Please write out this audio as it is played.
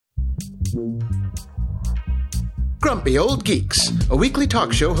Grumpy Old Geeks, a weekly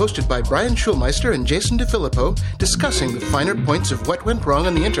talk show hosted by Brian Schulmeister and Jason DeFilippo, discussing the finer points of what went wrong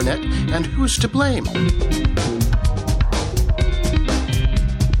on the internet and who's to blame.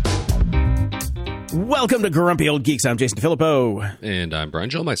 Welcome to Grumpy Old Geeks. I'm Jason DeFilippo. And I'm Brian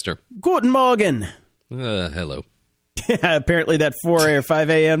Schulmeister. Guten Morgen. Hello. Apparently that 4 or 5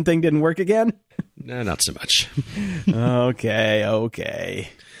 a.m. thing didn't work again? Nah, not so much. Okay.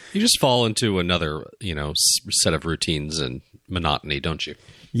 You just fall into another, set of routines and monotony, don't you?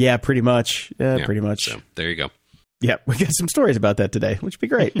 Yeah, pretty much. Pretty much. So, there you go. Yeah, we got some stories about that today, which would be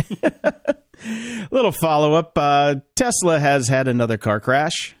great. Little follow-up. Tesla has had another car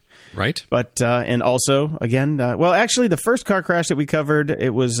crash. Right. But, and also, again, actually, the first car crash that we covered,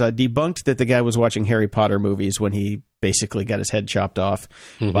 it was debunked that the guy was watching Harry Potter movies when he basically got his head chopped off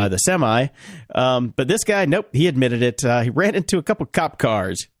by the semi. But this guy, nope, he admitted it. He ran into a couple cop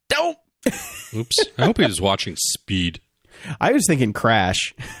cars. Don't! Oops. I hope he was watching Speed. I was thinking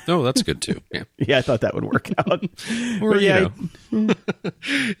Crash. Oh, that's good, too. Yeah, yeah, I thought that would work out. Or,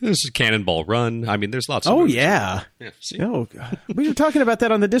 this is Cannonball Run. I mean, there's lots of movies. Yeah. See? Oh, we were talking about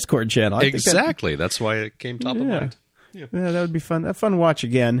that on the Discord channel. Exactly. That's why it came top of mind. Yeah, that would be fun. A fun watch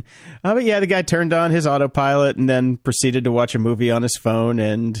again. But yeah, the guy turned on his autopilot and then proceeded to watch a movie on his phone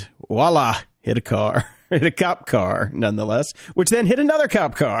and voila, hit a car. Hit a cop car, nonetheless, which then hit another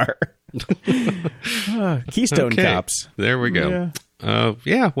cop car. Keystone Cops. There we go. Well,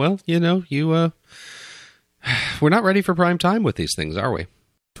 we're not ready for prime time with these things, are we?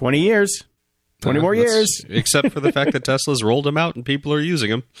 20 years. 20 more years. Except for the fact that Tesla's rolled them out and people are using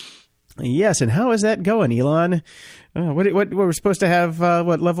them. Yes, and how is that going, Elon? What we're supposed to have,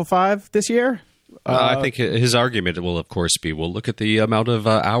 level 5 this year? I think his argument will, of course, be, we'll look at the amount of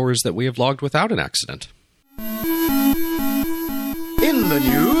hours that we have logged without an accident. In the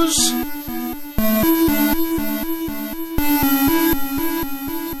news...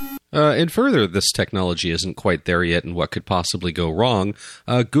 And further, this technology isn't quite there yet, and what could possibly go wrong.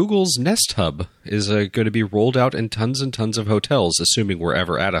 Google's Nest Hub is going to be rolled out in tons and tons of hotels, assuming we're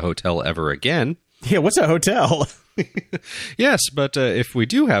ever at a hotel ever again. Yeah, what's a hotel? Yes, but if we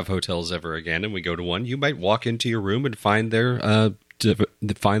do have hotels ever again, and we go to one, you might walk into your room and find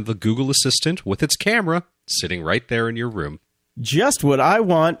find the Google Assistant with its camera sitting right there in your room. Just what I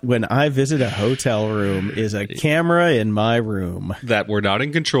want when I visit a hotel room is a camera in my room. That we're not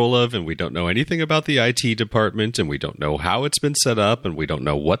in control of, and we don't know anything about the IT department, and we don't know how it's been set up, and we don't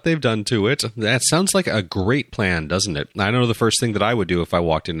know what they've done to it. That sounds like a great plan, doesn't it? I know the first thing that I would do if I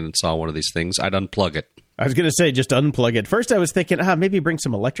walked in and saw one of these things, I'd unplug it. I was going to say, just unplug it. First, I was thinking, maybe bring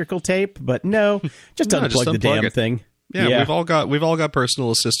some electrical tape, but no, just unplug the damn thing. Yeah, we've all got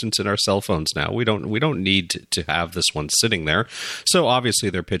personal assistants in our cell phones now. We don't need to have this one sitting there. So obviously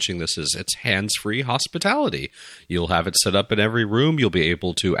they're pitching this as it's hands-free hospitality. You'll have it set up in every room. You'll be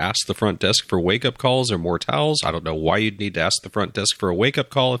able to ask the front desk for wake-up calls or more towels. I don't know why you'd need to ask the front desk for a wake-up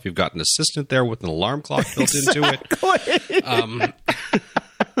call if you've got an assistant there with an alarm clock built into it.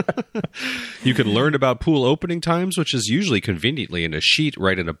 You can learn about pool opening times, which is usually conveniently in a sheet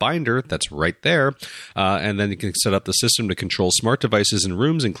right in a binder that's right there. And then you can set up the system to control smart devices in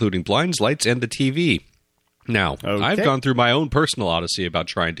rooms, including blinds, lights, and the TV. Now, I've gone through my own personal odyssey about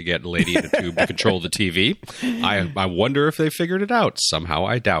trying to get a lady in a tube to control the TV. I wonder if they figured it out. Somehow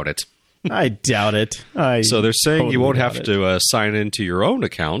I doubt it. I doubt it. So they're saying you won't have to sign into your own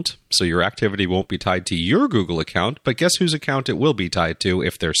account, so your activity won't be tied to your Google account, but guess whose account it will be tied to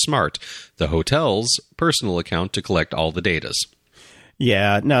if they're smart? The hotel's personal account to collect all the datas.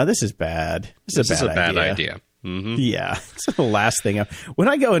 Yeah, no, this is bad. This is a bad idea. Mm-hmm. Yeah, it's the last thing. When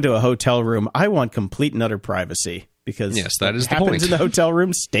I go into a hotel room, I want complete and utter privacy. Because yes, that is what happens the point. In the hotel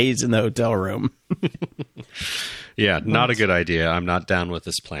room stays in the hotel room. Yeah, not a good idea. I'm not down with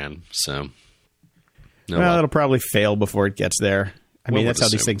this plan. So, it'll probably fail before it gets there. I mean, that's how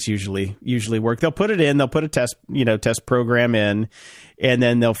these things usually work. They'll put it in. They'll put a test program in, and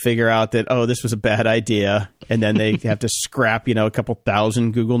then they'll figure out that this was a bad idea, and then they have to scrap a couple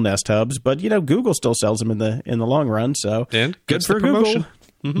thousand Google Nest Hubs. But Google still sells them in the long run. So and good for Google.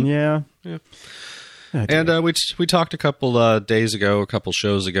 Mm-hmm. Yeah. And we talked a couple days ago, a couple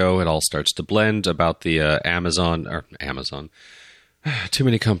shows ago, it all starts to blend about the Amazon. Too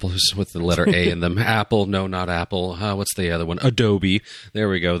many companies with the letter A in them. Apple, no, not Apple. What's the other one? Adobe. There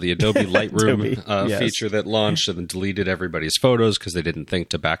we go. The Adobe Lightroom feature that launched and then deleted everybody's photos because they didn't think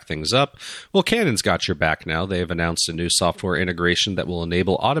to back things up. Well, Canon's got your back now. They have announced a new software integration that will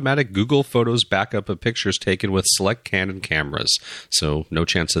enable automatic Google Photos backup of pictures taken with select Canon cameras. So no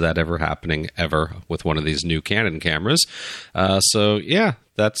chance of that ever happening ever with one of these new Canon cameras.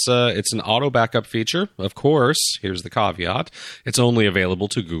 That's it's an auto backup feature. Of course, here's the caveat. It's only available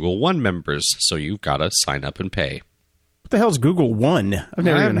to Google One members, so you've got to sign up and pay. What the hell's Google One? I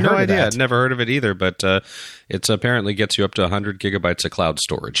have no idea. I've never heard of it either, but it apparently gets you up to 100 gigabytes of cloud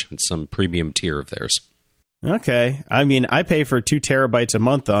storage. It's some premium tier of theirs. Okay. I mean, I pay for 2 terabytes a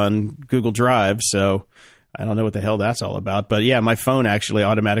month on Google Drive, so I don't know what the hell that's all about. But yeah, my phone actually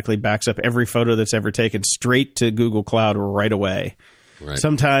automatically backs up every photo that's ever taken straight to Google Cloud right away. Right.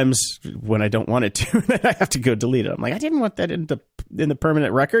 Sometimes when I don't want it to, then I have to go delete it. I'm like, I didn't want that in the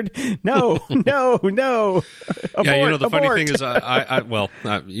permanent record. No. Abort, yeah, the funny thing is,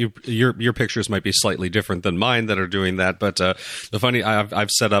 your pictures might be slightly different than mine that are doing that. But I've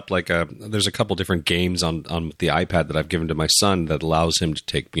set up there's a couple different games on the iPad that I've given to my son that allows him to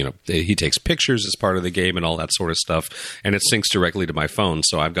take, he takes pictures as part of the game and all that sort of stuff, and it syncs directly to my phone.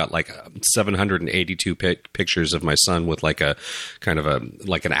 So I've got 782 pictures of my son with a kind of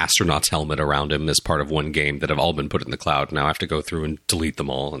like an astronaut's helmet around him as part of one game that have all been put in the cloud. Now I have to go through and delete them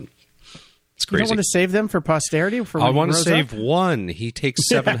all, and it's crazy. You don't want to save them for posterity? I want to save one. He takes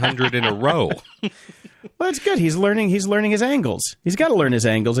 700 in a row. Well, that's good. He's learning his angles. He's got to learn his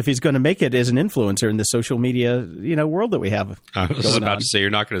angles if he's going to make it as an influencer in the social media, world that we have. I was about to say, you're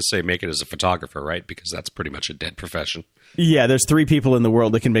not going to say make it as a photographer, right? Because that's pretty much a dead profession. Yeah, there's 3 people in the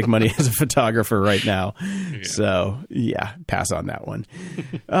world that can make money as a photographer right now. Yeah. So, yeah, pass on that one.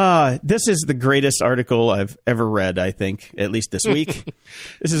 This is the greatest article I've ever read, I think, at least this week.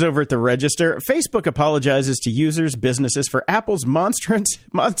 This is over at the Register. Facebook apologizes to users, businesses for Apple's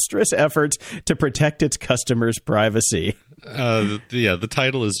monstrous efforts to protect its customers' privacy. The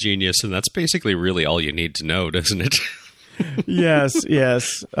title is genius, and that's basically really all you need to know, doesn't it? Yes.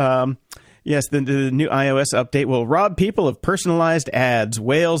 Yes, the new iOS update will rob people of personalized ads,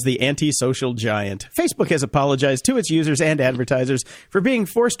 wails the anti-social giant. Facebook has apologized to its users and advertisers for being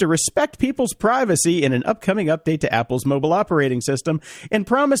forced to respect people's privacy in an upcoming update to Apple's mobile operating system and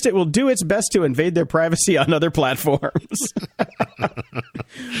promised it will do its best to invade their privacy on other platforms.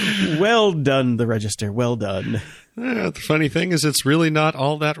 Well done, the Register. Well done. The funny thing is it's really not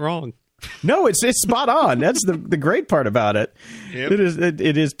all that wrong. No, it's spot on. That's the great part about it. Yep.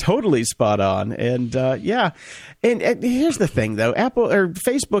 It is totally spot on. And yeah. And here's the thing though.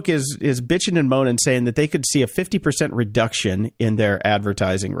 Facebook is bitching and moaning saying that they could see a 50% reduction in their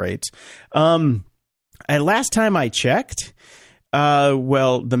advertising rates. And last time I checked,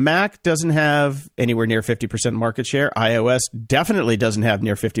 the Mac doesn't have anywhere near 50% market share. iOS definitely doesn't have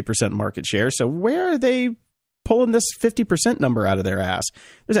near 50% market share. So where are they pulling this 50% number out of their ass?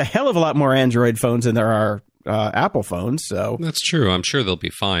 There's a hell of a lot more Android phones than there are Apple phones. So that's true. I'm sure they'll be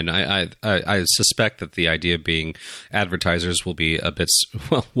fine. I suspect that the idea being advertisers will be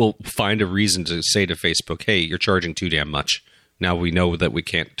will find a reason to say to Facebook, hey, you're charging too damn much. Now we know that we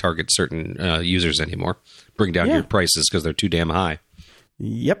can't target certain users anymore. Bring down your prices because they're too damn high.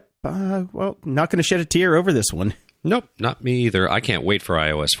 Yep. Not going to shed a tear over this one. Nope, not me either. I can't wait for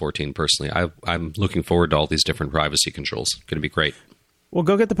iOS 14 personally. I'm looking forward to all these different privacy controls. It's going to be great. Well,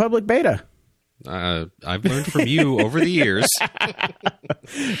 go get the public beta. I've learned from you over the years.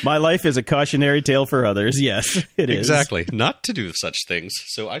 My life is a cautionary tale for others. Yes, it is. Exactly. Not to do such things.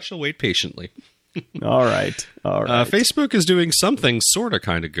 So I shall wait patiently. All right. Facebook is doing something sort of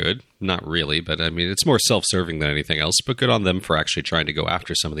kind of good. Not really, but I mean, it's more self-serving than anything else, but good on them for actually trying to go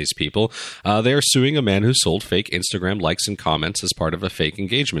after some of these people. They are suing a man who sold fake Instagram likes and comments as part of a fake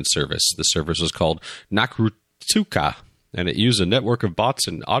engagement service. The service was called Nakrutsuka, and it used a network of bots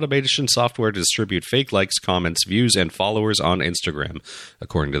and automation software to distribute fake likes, comments, views, and followers on Instagram,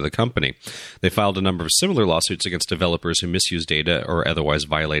 according to the company. They filed a number of similar lawsuits against developers who misuse data or otherwise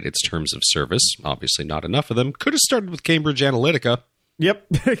violate its terms of service. Obviously, not enough of them. Could have started with Cambridge Analytica. Yep,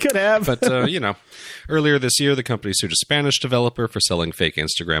 could have. But, earlier this year, the company sued a Spanish developer for selling fake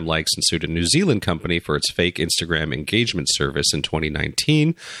Instagram likes and sued a New Zealand company for its fake Instagram engagement service in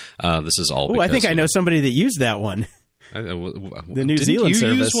 2019. This is all because... I think I know somebody that used that one. The New Zealand service.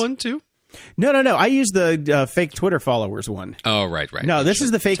 Did you use one too? No. I use the fake Twitter followers one. Oh, right. No, this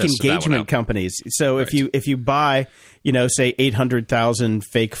is the fake engagement companies. So right. if you buy, say 800,000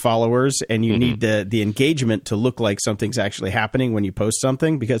 fake followers, and you need the engagement to look like something's actually happening when you post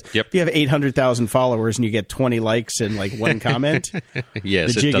something, because if you have 800,000 followers and you get 20 likes and like one comment,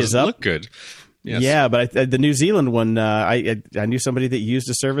 yes, the jig is up. Look good. Yes. Yeah, but the New Zealand one, I knew somebody that used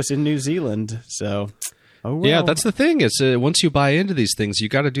a service in New Zealand, so. Oh, well. Yeah, that's the thing. Is once you buy into these things, you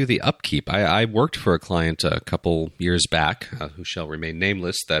got to do the upkeep. I worked for a client a couple years back, who shall remain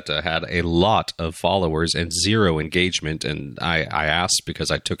nameless, that had a lot of followers and zero engagement. And I asked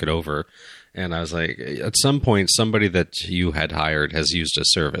because I took it over, and I was like, at some point, somebody that you had hired has used a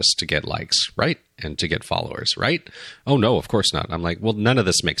service to get likes, right? And to get followers, right? Oh, no, of course not. I'm like, well, none of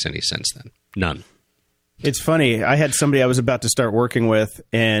this makes any sense then. None. It's funny. I had somebody I was about to start working with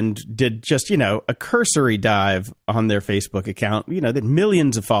and did just, a cursory dive on their Facebook account. They had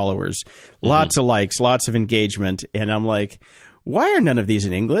millions of followers, lots of likes, lots of engagement. And I'm like, why are none of these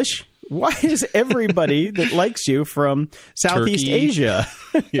in English? Why is everybody that likes you from Southeast Turkey. Asia?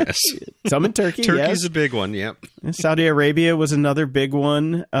 Yes. Some in Turkey, Turkey's yes. a big one, yep. Saudi Arabia was another big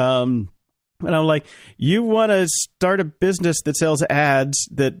one. And I'm like, you want to start a business that sells ads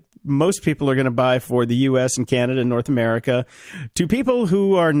that most people are going to buy for the U.S. and Canada and North America to people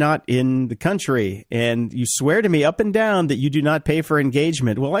who are not in the country. And you swear to me up and down that you do not pay for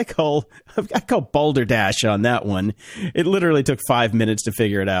engagement. Well, I call balderdash on that one. It literally took 5 minutes to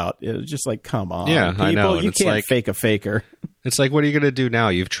figure it out. It was just like, come on. Yeah, people, I know. You can't fake a faker. It's like, what are you going to do now?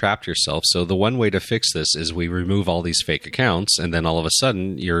 You've trapped yourself. So the one way to fix this is we remove all these fake accounts, and then all of a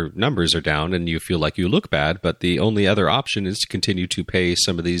sudden your numbers are down and you feel like you look bad. But the only other option is to continue to pay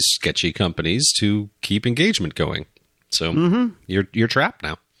some of these sketchy companies to keep engagement going. So you're trapped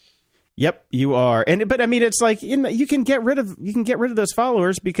now. Yep, you are. But I mean, it's like you can get rid of those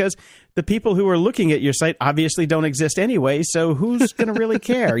followers because the people who are looking at your site obviously don't exist anyway. So who's going to really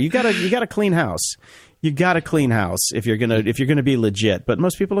care? You got to clean house. You got to clean house if you're gonna be legit. But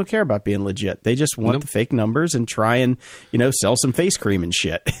most people don't care about being legit. They just want the fake numbers and try and sell some face cream and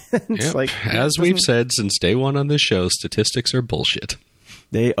shit. It's like, as we've said since day one on this show, statistics are bullshit.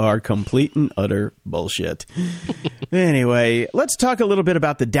 They are complete and utter bullshit. Anyway, let's talk a little bit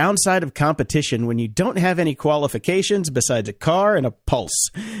about the downside of competition when you don't have any qualifications besides a car and a pulse.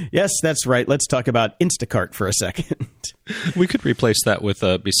 Yes, that's right. Let's talk about Instacart for a second. We could replace that with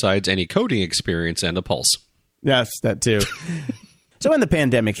besides any coding experience and a pulse. Yes, that too. So when the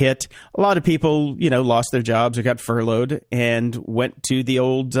pandemic hit, a lot of people, lost their jobs or got furloughed and went to the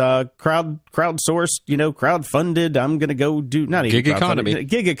old crowdsourced, crowdfunded. I'm going to go do not even gig economy.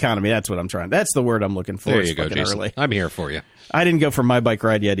 Gig economy. That's what I'm trying. That's the word I'm looking for. There you go, Jason. Early. I'm here for you. I didn't go for my bike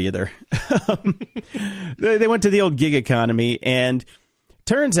ride yet either. They went to the old gig economy, and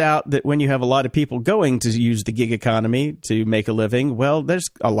turns out that when you have a lot of people going to use the gig economy to make a living, well, there's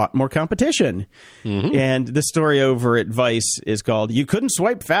a lot more competition. Mm-hmm. And the story over at Vice is called "You Couldn't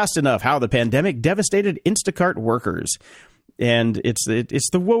Swipe Fast Enough: How the Pandemic Devastated Instacart Workers." And it's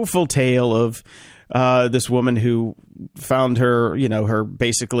the woeful tale of this woman who found her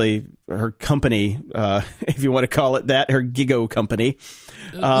company, if you want to call it that, her Gigo company,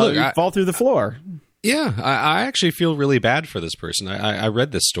 fall through the floor. Yeah, I actually feel really bad for this person. I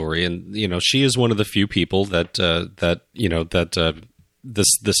read this story, and she is one of the few people that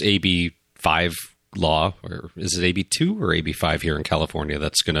this AB 5 law, or is it AB 2 or AB 5 here in California,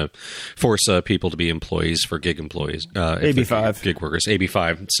 that's going to force people to be employees for gig employees. AB 5 gig workers. AB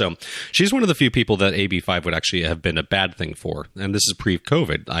 5. So she's one of the few people that AB 5 would actually have been a bad thing for, and this is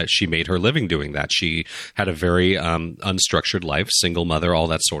pre-COVID. She made her living doing that. She had a very unstructured life, single mother, all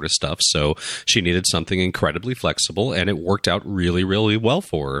that sort of stuff. So she needed something incredibly flexible, and it worked out really, really well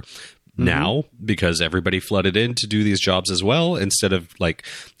for her. Now, because everybody flooded in to do these jobs as well, instead of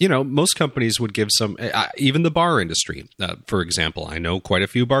most companies would give some, even the bar industry, for example. I know quite a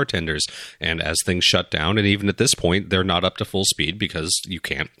few bartenders, and as things shut down, and even at this point, they're not up to full speed because you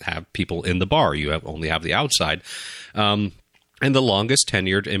can't have people in the bar. You only have the outside. And the longest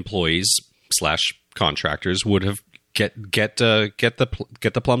tenured employees / contractors would have get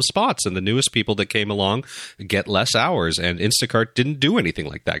the plum spots, and the newest people that came along get less hours. And Instacart didn't do anything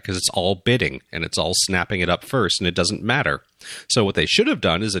like that because it's all bidding and it's all snapping it up first, and it doesn't matter. So what they should have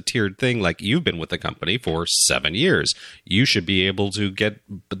done is a tiered thing, like you've been with the company for 7 years. You should be able to get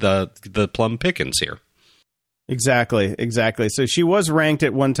the plum pickings here. Exactly. So she was ranked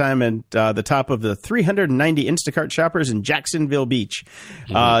at one time at the top of the 390 Instacart shoppers in Jacksonville Beach.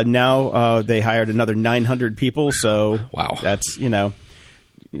 Now they hired another 900 people. So wow, that's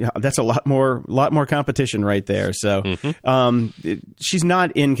that's a lot more competition right there. So she's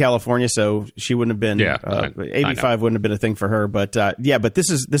not in California, so she wouldn't have been. Yeah, AB5 wouldn't have been a thing for her. But but this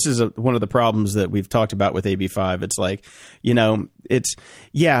is one of the problems that we've talked about with AB5. It's like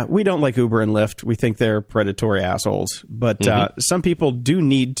we don't like Uber and Lyft. We think they're predatory assholes. But some people do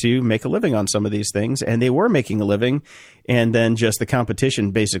need to make a living on some of these things, and they were making a living, and then just the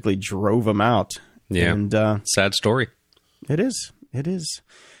competition basically drove them out. Yeah, and sad story. It is.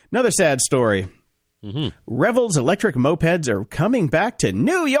 Another sad story. Revel's electric mopeds are coming back to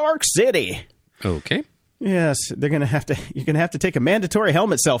New York City. Okay. Yes, you're going to have to take a mandatory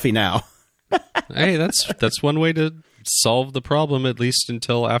helmet selfie now. Hey, that's one way to solve the problem, at least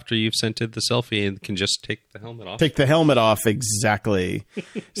until after you've sent in the selfie and can just take the helmet off. Take the helmet off, exactly.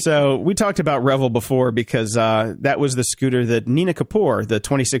 So we talked about Revel before because that was the scooter that Nina Kapoor, the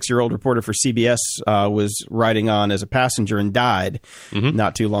 26-year-old reporter for CBS, was riding on as a passenger and died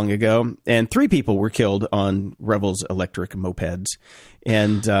not too long ago. And 3 people were killed on Revel's electric mopeds.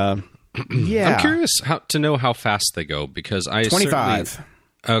 And yeah. I'm curious to know how fast they go because I 25.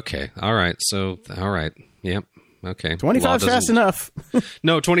 Okay. All right. So, all right. Yep. Okay. 25 is fast enough.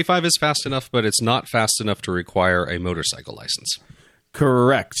 No, 25 is fast enough, but it's not fast enough to require a motorcycle license.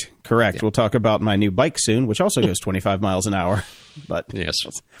 Correct. Yeah. We'll talk about my new bike soon, which also goes 25 miles an hour. But yes,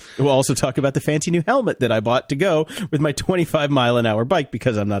 we'll also talk about the fancy new helmet that I bought to go with my 25-mile-an-hour bike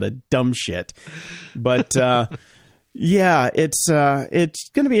because I'm not a dumb shit. But yeah, it's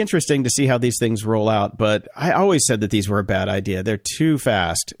going to be interesting to see how these things roll out. But I always said that these were a bad idea. They're too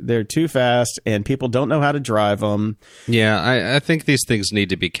fast. And people don't know how to drive them. Yeah, I think these things need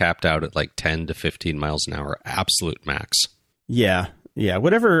to be capped out at like 10 to 15 miles an hour, absolute max. Yeah,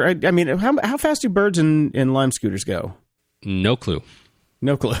 whatever. I mean, how fast do birds and Lime scooters go? No clue.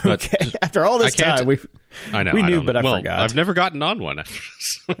 Okay. After all this time, I know. We knew, but I forgot. I've never gotten on one.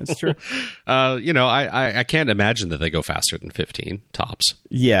 That's true. I can't imagine that they go faster than 15 tops.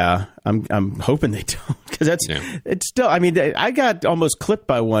 Yeah, I'm hoping they don't because it's still. I mean, I got almost clipped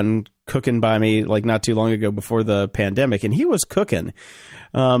by one cooking by me like not too long ago before the pandemic, and he was cooking,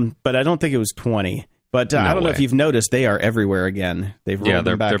 but I don't think it was 20. But I don't know if you've noticed, they are everywhere again. They've rolled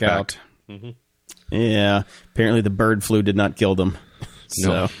them back out. Mm-hmm. Yeah, apparently the bird flu did not kill them.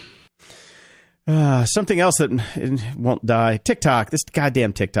 No. So, something else that won't die. TikTok, this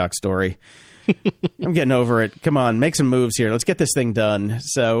goddamn TikTok story. I'm getting over it. Come on, make some moves here. Let's get this thing done.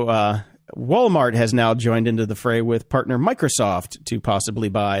 So Walmart has now joined into the fray with partner Microsoft to possibly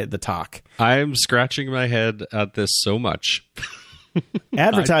buy the Talk. I'm scratching my head at this so much.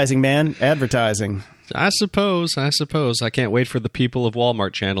 Advertising, man. Advertising. I suppose. I can't wait for the People of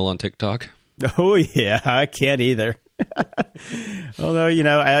Walmart channel on TikTok. Oh, yeah. I can't either. Although,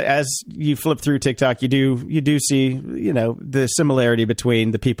 as you flip through TikTok, you do see, the similarity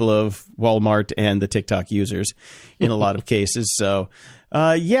between the people of Walmart and the TikTok users in a lot of cases. So,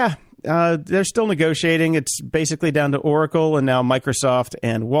 they're still negotiating. It's basically down to Oracle and now Microsoft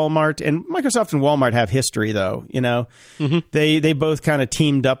and Walmart. And Microsoft and Walmart have history, though. They both kind of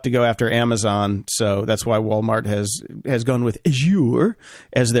teamed up to go after Amazon. So that's why Walmart has gone with Azure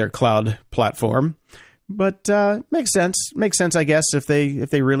as their cloud platform. But makes sense. Makes sense, I guess, if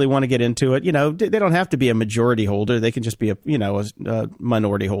they really want to get into it. They don't have to be a majority holder. They can just be a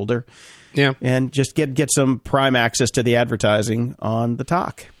minority holder. Yeah, and just get some prime access to the advertising on the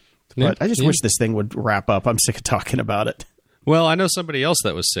Talk. But I just wish this thing would wrap up. I'm sick of talking about it. Well, I know somebody else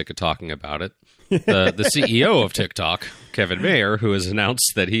that was sick of talking about it. The CEO of TikTok, Kevin Mayer, who has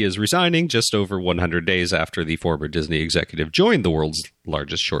announced that he is resigning just over 100 days after the former Disney executive joined the world's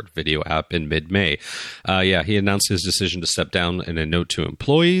largest short video app in mid-May. He announced his decision to step down in a note to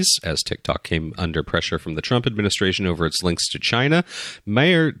employees as TikTok came under pressure from the Trump administration over its links to China.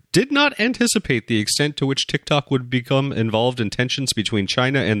 Mayer did not anticipate the extent to which TikTok would become involved in tensions between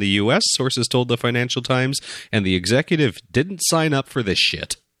China and the U.S., sources told the Financial Times, and the executive didn't sign up for this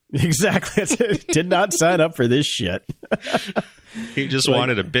shit. Exactly. Did not sign up for this shit. He just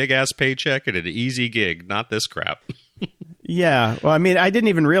wanted a big-ass paycheck and an easy gig, not this crap. Yeah. Well, I mean, I didn't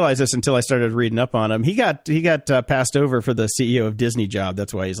even realize this until I started reading up on him. He got passed over for the CEO of Disney job.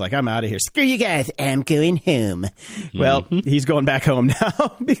 That's why he's like, I'm out of here. Screw you guys. I'm going home. Well, he's going back home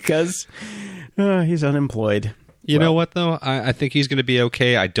now because he's unemployed. You know what, though? I think he's going to be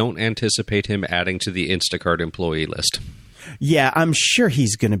okay. I don't anticipate him adding to the Instacart employee list. Yeah, I'm sure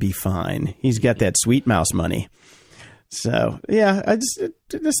he's going to be fine. He's got that sweet mouse money. So, yeah,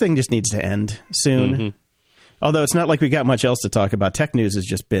 this thing just needs to end soon. Mm-hmm. Although it's not like we got much else to talk about. Tech news has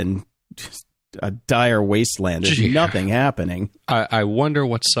just been a dire wasteland. There's nothing happening. I wonder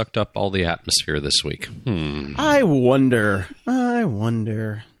what sucked up all the atmosphere this week. I wonder.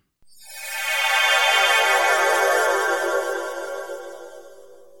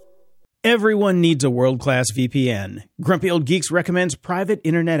 Everyone needs a world-class VPN. Grumpy Old Geeks recommends private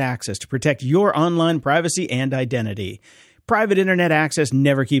internet access to protect your online privacy and identity. Private internet access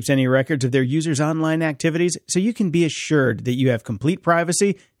never keeps any records of their users' online activities, so you can be assured that you have complete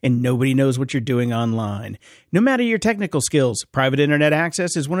privacy and nobody knows what you're doing online. No matter your technical skills, private internet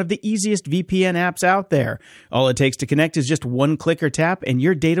access is one of the easiest VPN apps out there. All it takes to connect is just one click or tap, and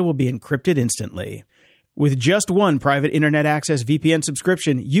your data will be encrypted instantly. With just one private internet access VPN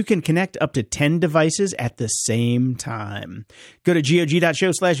subscription, you can connect up to 10 devices at the same time. Go to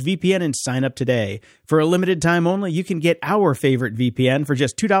GOG.show/VPN and sign up today. For a limited time only, you can get our favorite VPN for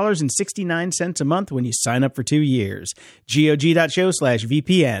just $2.69 a month when you sign up for 2 years.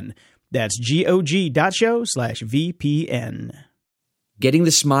 GOG.show/VPN. That's GOG.show/VPN. Getting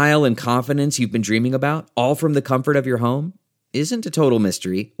the smile and confidence you've been dreaming about, all from the comfort of your home, isn't a total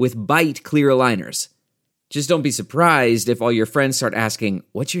mystery with Byte clear aligners. Just don't be surprised if all your friends start asking,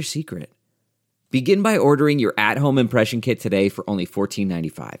 "What's your secret?" Begin by ordering your at-home impression kit today for only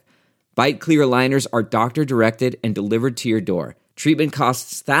 $14.95. Byte clear aligners are doctor-directed and delivered to your door. Treatment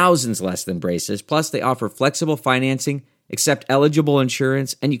costs thousands less than braces, plus they offer flexible financing, accept eligible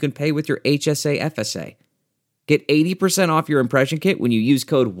insurance, and you can pay with your HSA FSA. Get 80% off your impression kit when you use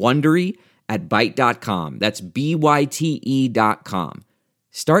code WONDERY at Byte.com. That's BYTE.com.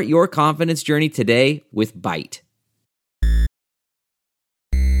 Start your confidence journey today with Byte.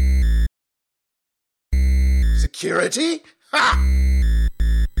 Security? Ha!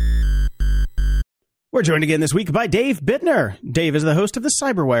 We're joined again this week by Dave Bittner. Dave is the host of the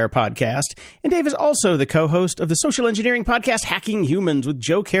Cyberwire podcast, and Dave is also the co-host of the social engineering podcast Hacking Humans with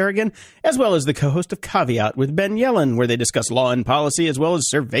Joe Kerrigan, as well as the co-host of Caveat with Ben Yellen, where they discuss law and policy as well as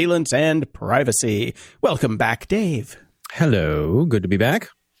surveillance and privacy. Welcome back, Dave. Hello. Good to be back.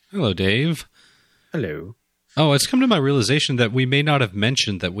 Hello, Dave. Hello. Oh, it's come to my realization that we may not have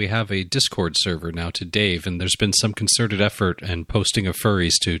mentioned that we have a Discord server now to Dave, and there's been some concerted effort and posting of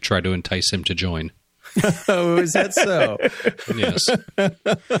furries to try to entice him to join. Oh, is that so? Yes.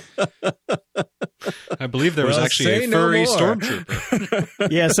 I believe there was actually a furry stormtrooper.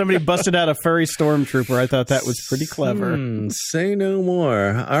 Yeah, somebody busted out a furry stormtrooper. I thought that was pretty clever. Say no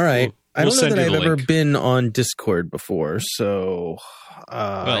more. All right. I don't know that I've ever been on Discord before, so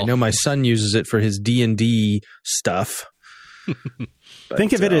I know my son uses it for his D&D stuff. But,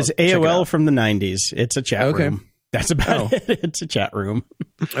 think of it as AOL from the 90s. It's a chat room. That's about it. It's a chat room.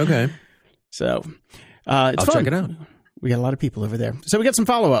 Okay. So it's I'll fun. check it out. We got a lot of people over there. So we got some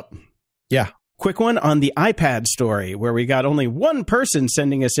follow-up. Yeah. Quick one on the iPad story, where we got only one person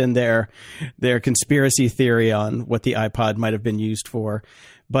sending us in their conspiracy theory on what the iPod might have been used for.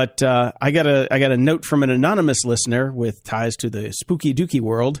 But I got a note from an anonymous listener with ties to the spooky dookie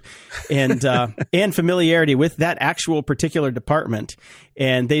world and familiarity with that actual particular department.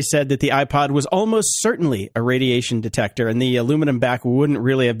 And they said that the iPod was almost certainly a radiation detector, and the aluminum back wouldn't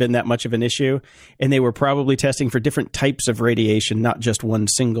really have been that much of an issue. And they were probably testing for different types of radiation, not just one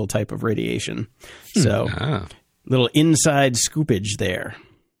single type of radiation. So, little inside scoopage there.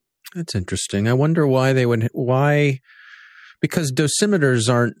 That's interesting. I wonder why. Because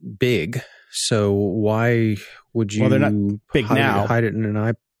dosimeters aren't big, so why would you? Well, they're not big now. Hide it in an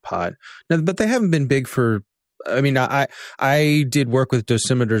iPod. No, but they haven't been big for. I mean, I did work with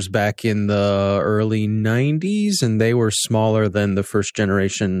dosimeters back in the early 90s, and they were smaller than the first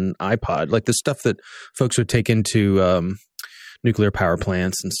generation iPod, like the stuff that folks would take into nuclear power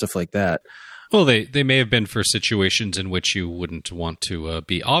plants and stuff like that. Well, they may have been for situations in which you wouldn't want to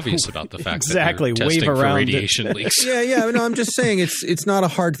be obvious about the fact that you're testing for radiation leaks. Yeah. No, I'm just saying it's not a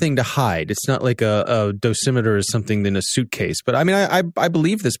hard thing to hide. It's not like a dosimeter is something in a suitcase. But I mean, I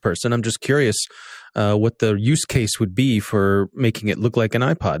believe this person. I'm just curious what the use case would be for making it look like an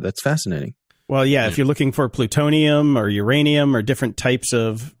iPod. That's fascinating. Well, yeah, if you're looking for plutonium or uranium or different types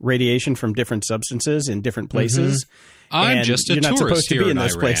of radiation from different substances in different places. I'm just a tourist supposed to here be in in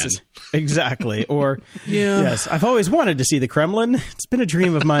those Iran. Places. Exactly. Or, yes, I've always wanted to see the Kremlin. It's been a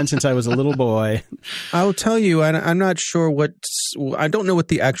dream of mine since I was a little boy. I'll tell you, I'm not sure I don't know what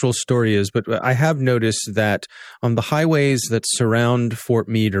the actual story is, but I have noticed that on the highways that surround Fort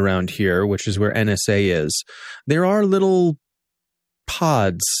Meade around here, which is where NSA is, there are little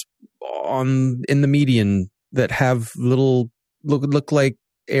pods in the median that have little look like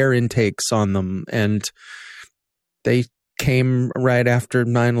air intakes on them, and they came right after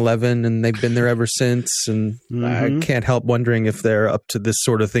 9/11, and they've been there ever since. And I can't help wondering if they're up to this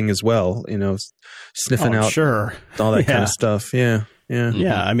sort of thing as well. You know, sniffing out all that kind of stuff. Yeah.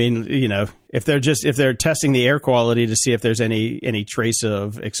 I mean, if they're testing the air quality to see if there's any trace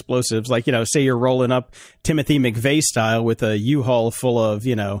of explosives, like, say you're rolling up Timothy McVeigh style with a U-Haul full of,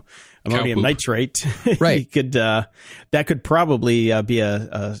 ammonium nitrate, right? That could probably be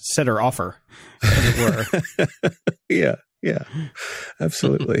a setter offer, as it were. Yeah,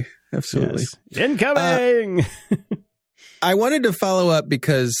 absolutely. Yes. Incoming. I wanted to follow up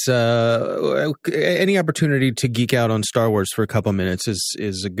because any opportunity to geek out on Star Wars for a couple minutes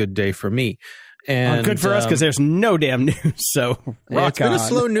is a good day for me. And good for us because there's no damn news. So it's been a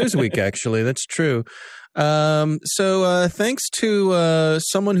slow news week, actually. That's true. So thanks to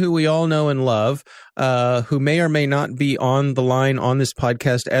someone who we all know and love, who may or may not be on the line on this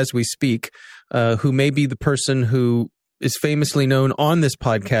podcast as we speak, who may be the person who is famously known on this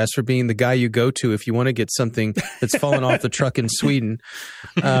podcast for being the guy you go to if you want to get something that's fallen off the truck in Sweden.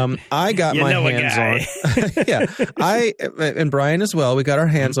 I got my hands on. Yeah, I and Brian as well. We got our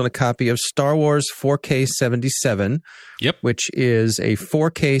hands on a copy of Star Wars 4K 77. Yep, which is a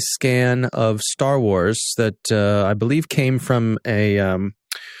 4K scan of Star Wars that I believe came from an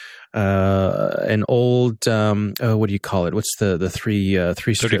old what do you call it? What's the three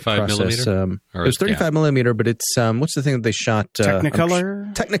strip process? It was 35 millimeter, but it's what's the thing that they shot?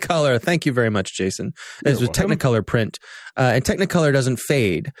 Technicolor. Technicolor. Thank you very much, Jason. It was a Technicolor print, and Technicolor doesn't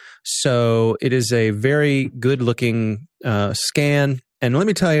fade, so it is a very good looking scan. And let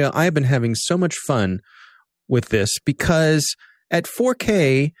me tell you, I have been having so much fun with this because at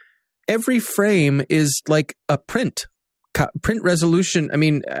 4K, every frame is like a print resolution. I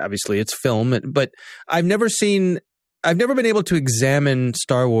mean, obviously it's film, but I've never been able to examine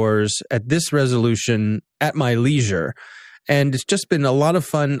Star Wars at this resolution at my leisure. And it's just been a lot of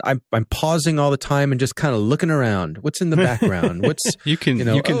fun. I'm pausing all the time and just kind of looking around. What's in the background? What's you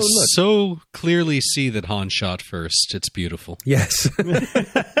can so clearly see that Han shot first. It's beautiful. Yes.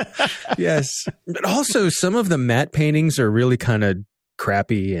 Yes. But also some of the matte paintings are really kind of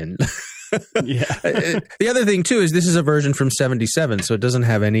crappy and yeah. The other thing too is this is a version from 77, so it doesn't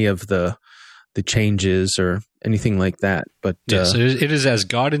have any of the changes or anything like that. But yes, it is as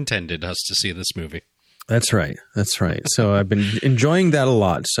God intended us to see this movie. That's right. That's right. So I've been enjoying that a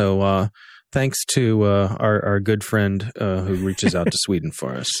lot. So thanks to our good friend who reaches out to Sweden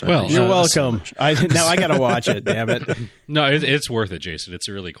for us. Well, you're welcome. Now I got to watch it. Damn it! No, it's worth it, Jason. It's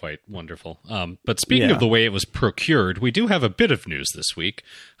really quite wonderful. But speaking of the way it was procured, we do have a bit of news this week.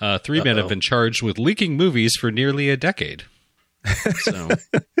 Three men have been charged with leaking movies for nearly a decade. So,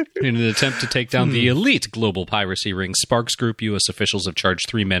 in an attempt to take down the elite global piracy ring, Sparks Group, U.S. officials have charged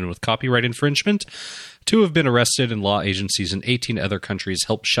 3 men with copyright infringement. 2 have been arrested, and law agencies in 18 other countries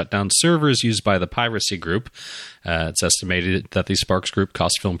helped shut down servers used by the piracy group. It's estimated that the Sparks Group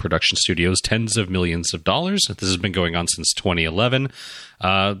cost film production studios tens of millions of dollars. This has been going on since 2011.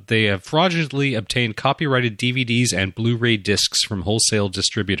 They have fraudulently obtained copyrighted DVDs and Blu-ray discs from wholesale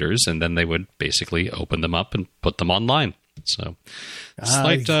distributors, and then they would basically open them up and put them online. So,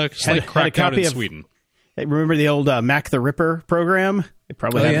 slight crack out in Sweden. Hey, remember the old Mac the Ripper program? They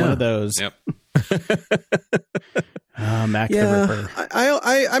probably had one of those. Yep. Mac the Ripper.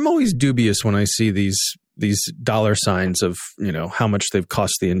 I'm always dubious when I see these dollar signs of, how much they've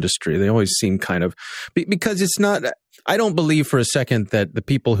cost the industry. They always seem kind of, because it's not, I don't believe for a second that the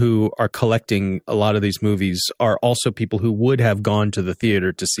people who are collecting a lot of these movies are also people who would have gone to the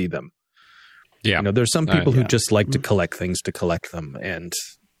theater to see them. Yeah. There's some people who just like to collect things to collect them. And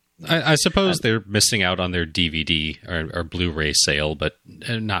I suppose they're missing out on their DVD or Blu-ray sale, but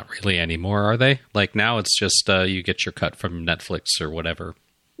not really anymore, are they? Like now it's just you get your cut from Netflix or whatever.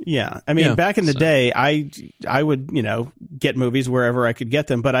 Yeah. I mean, back in the day, I would, get movies wherever I could get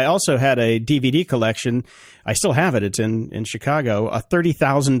them. But I also had a DVD collection. I still have it. It's in Chicago, a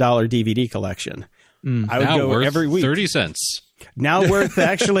 $30,000 DVD collection. I would go every week. 30 cents. Now worth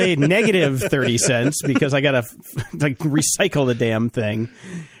actually negative 30 cents because I got to recycle the damn thing.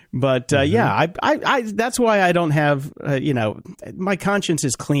 But I that's why I don't have my conscience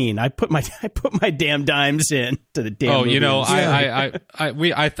is clean. I put my damn dimes in to the damn. movies.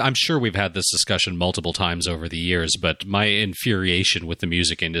 I'm sure we've had this discussion multiple times over the years, but my infuriation with the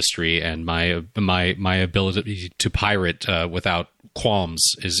music industry and my ability to pirate without qualms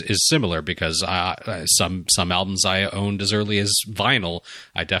is similar because some albums I owned as early as vinyl.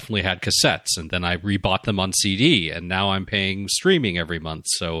 I definitely had cassettes, and then I rebought them on CD, and now I'm paying streaming every month.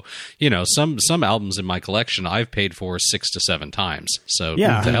 So some albums in my collection I've paid for 6 to 7 times. So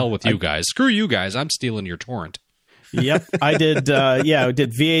to hell with you guys. Screw you guys. I'm stealing your torrent. Yep, I did. I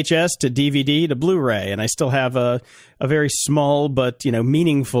did VHS to DVD to Blu-ray, and I still have a very small but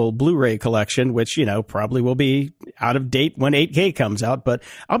meaningful Blu-ray collection, which probably will be out of date when 8K comes out. But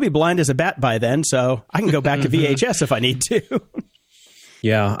I'll be blind as a bat by then, so I can go back to VHS if I need to.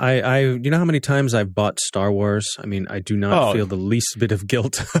 Yeah, I you know how many times I've bought Star Wars? I mean, I do not feel the least bit of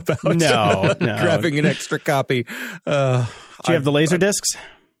guilt about grabbing an extra copy. Do you have the laser discs?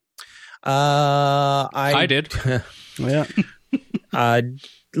 I did. Yeah.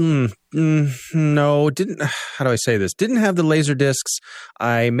 No, didn't. How do I say this? Didn't have the laser discs.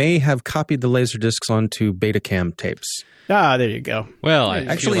 I may have copied the laser discs onto Betacam tapes. Ah, there you go. Well,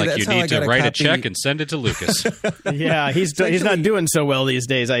 I feel like you need to write a check and send it to Lucas. Yeah, he's not doing so well these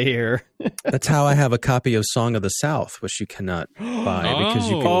days, I hear. That's how I have a copy of Song of the South, which you cannot buy because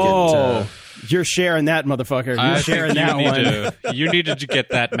you can get... You're sharing that, motherfucker. You're sharing that one. You needed to get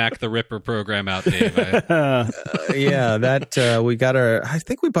that Mac the Ripper program out, Dave. Yeah, that we got I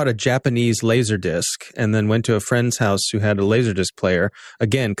think we bought a Japanese Laserdisc and then went to a friend's house who had a Laserdisc player.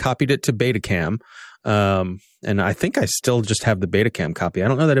 Again, copied it to Betacam. And I think I still just have the Betacam copy. I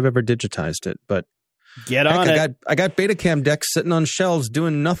don't know that I've ever digitized it, but get on it. I got Betacam decks sitting on shelves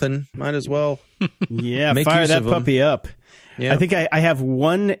doing nothing. Might as well. Yeah, fire that puppy up. Yeah. I think I have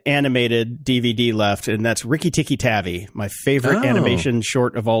one animated DVD left, and that's Rikki Tikki Tavi, my favorite animation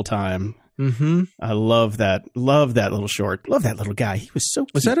short of all time. Mm-hmm. I love that. Love that little short. Love that little guy. He was so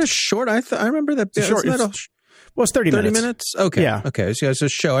cute. Was that a short? I remember that. It's short. Well, it's 30 minutes. Okay. Yeah. Okay. So it's a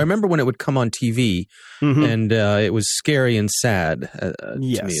show. I remember when it would come on TV, and it was scary and sad to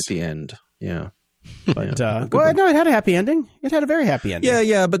me at the end. Yeah. But no, it had a happy ending. It had a very happy ending.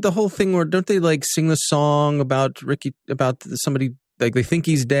 Yeah. But the whole thing where don't they like sing the song about somebody like they think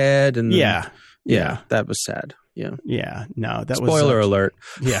he's dead and yeah, that was sad. Yeah. No, that was spoiler alert.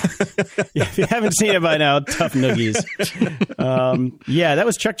 Yeah. If you haven't seen it by now, tough noogies. That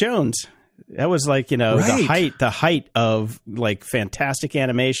was Chuck Jones. That was like, right. the height of like fantastic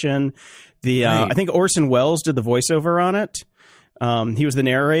animation. I think Orson Welles did the voiceover on it. He was the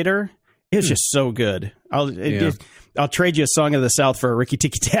narrator. It was just so good. I'll trade you a Song of the South for a Rikki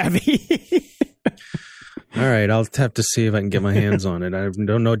Tikki Tavi. All right, I'll have to see if I can get my hands on it. I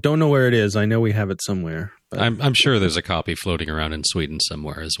don't know where it is. I know we have it somewhere. But. I'm sure there's a copy floating around in Sweden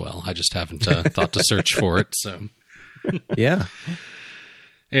somewhere as well. I just haven't thought to search for it. So, yeah.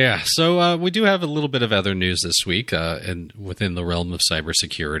 Yeah, so we do have a little bit of other news this week, and within the realm of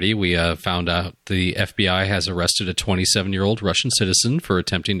cybersecurity. We found out the FBI has arrested a 27-year-old Russian citizen for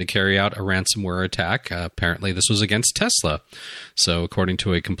attempting to carry out a ransomware attack. Apparently, this was against Tesla. So, according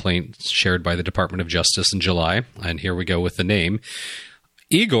to a complaint shared by the Department of Justice in July, and here we go with the name,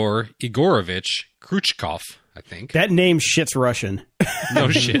 Igor Igorovich Khrushchev, I think. That name shit's Russian. No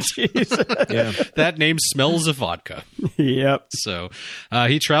shit. Yeah. That name smells of vodka. Yep. So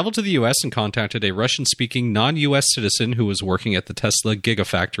he traveled to the U.S. and contacted a Russian-speaking non-U.S. citizen who was working at the Tesla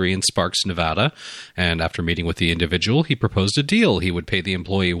Gigafactory in Sparks, Nevada. And after meeting with the individual, he proposed a deal. He would pay the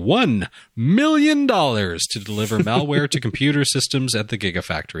employee $1 million to deliver malware to computer systems at the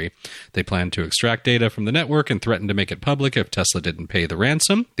Gigafactory. They planned to extract data from the network and threatened to make it public if Tesla didn't pay the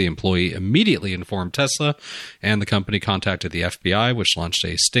ransom. The employee immediately informed Tesla, and the company contacted the FBI, which launched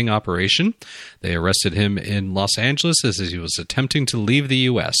a sting operation. They arrested him in Los Angeles as he was attempting to leave the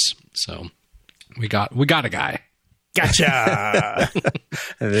U.S. So we got a guy. Gotcha.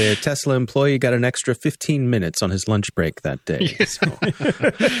 The Tesla employee got an extra 15 minutes on his lunch break that day. So.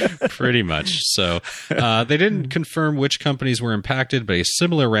 Pretty much. So they didn't confirm which companies were impacted, but a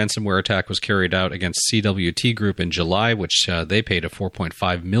similar ransomware attack was carried out against CWT Group in July, which they paid a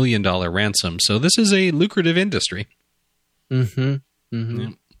 $4.5 million ransom. So this is a lucrative industry. Mm-hmm. Mm-hmm. Yeah.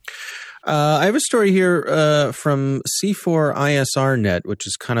 I have a story here from C4ISRnet, which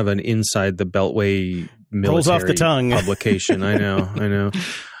is kind of an inside the Beltway military rolls off the tongue publication. I know.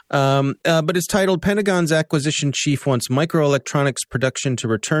 But it's titled "Pentagon's Acquisition Chief Wants Microelectronics Production to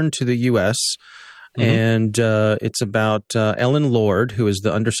Return to the U.S." Mm-hmm. And it's about Ellen Lord, who is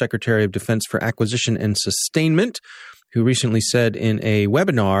the Undersecretary of Defense for Acquisition and Sustainment, who recently said in a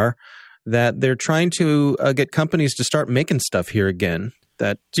webinar that they're trying to get companies to start making stuff here again.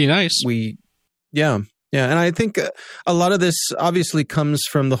 That be nice. Yeah. And I think a lot of this obviously comes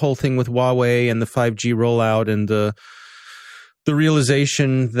from the whole thing with Huawei and the 5G rollout and the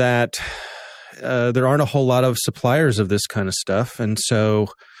realization that there aren't a whole lot of suppliers of this kind of stuff. And so,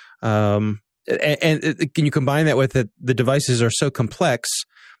 can you combine that with the devices are so complex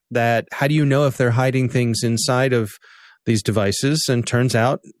that how do you know if they're hiding things inside of these devices? And turns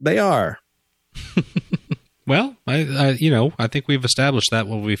out they are. Well, I think we've established that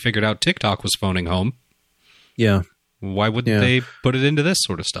when we figured out TikTok was phoning home. Yeah. Why wouldn't they put it into this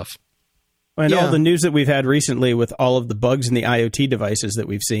sort of stuff? And all the news that we've had recently with all of the bugs in the IoT devices that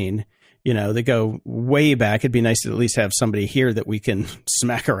we've seen, they go way back. It'd be nice to at least have somebody here that we can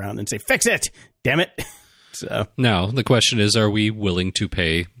smack around and say, fix it, damn it. So now the question is, are we willing to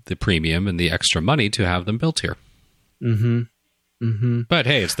pay the premium and the extra money to have them built here? Mm-hmm. Mm-hmm. But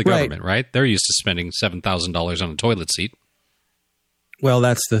hey, it's the government, right? They're used to spending $7,000 on a toilet seat. Well,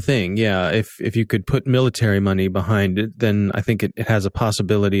 that's the thing. Yeah, if you could put military money behind it, then I think it has a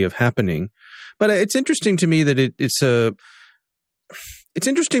possibility of happening. But it's interesting to me that it's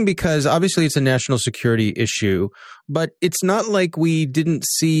interesting because obviously it's a national security issue, but it's not like we didn't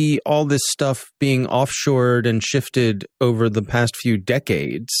see all this stuff being offshored and shifted over the past few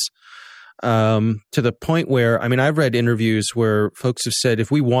decades. To the point where, I mean, I've read interviews where folks have said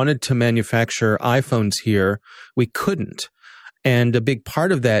if we wanted to manufacture iPhones here, we couldn't. And a big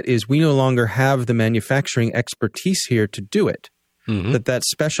part of that is we no longer have the manufacturing expertise here to do it. Mm-hmm. That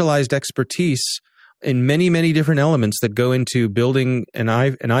specialized expertise in many, many different elements that go into building an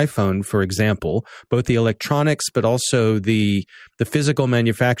iPhone, for example, both the electronics, but also the physical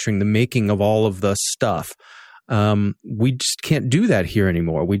manufacturing, the making of all of the stuff. We just can't do that here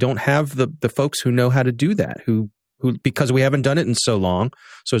anymore. We don't have the folks who know how to do that, who because we haven't done it in so long.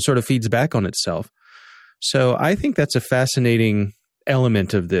 So it sort of feeds back on itself. So I think that's a fascinating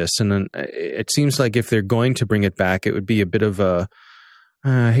element of this. And it seems like if they're going to bring it back, it would be a bit of a,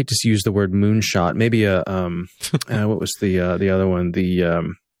 I hate to use the word moonshot, maybe a, what was the other one?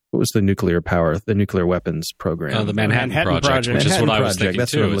 What was the nuclear weapons program? The Manhattan Project, which is what I was thinking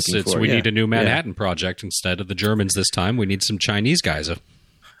too. We need a new Manhattan Project instead of the Germans this time. We need some Chinese guys. Right,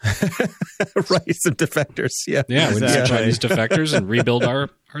 some defectors. Yeah, we need some Chinese defectors and rebuild our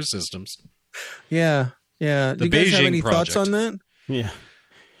systems. Yeah. Do you guys have any thoughts on that? Yeah.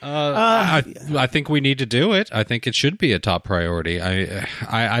 I think we need to do it. I think it should be a top priority.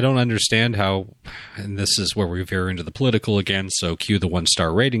 I don't understand how, and this is where we veer into the political again, so cue the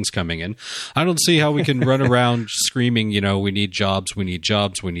 1-star ratings coming in. I don't see how we can run around screaming, we need jobs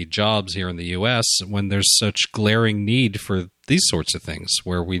here in the U.S. when there's such glaring need for these sorts of things,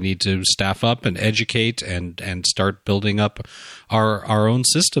 where we need to staff up and educate and start building up our own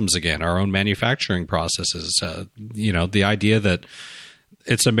systems again, our own manufacturing processes. The idea that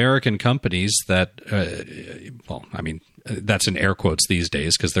it's American companies that, that's in air quotes these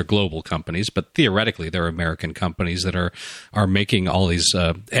days because they're global companies, but theoretically they're American companies that are making all these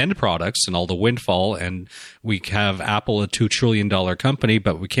end products and all the windfall. And we have Apple, a $2 trillion company,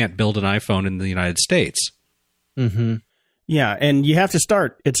 but we can't build an iPhone in the United States. Mm-hmm. Yeah, and you have to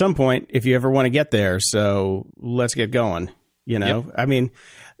start at some point if you ever want to get there. So let's get going. Yep. I mean,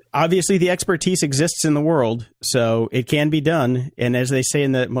 obviously the expertise exists in the world, so it can be done. And as they say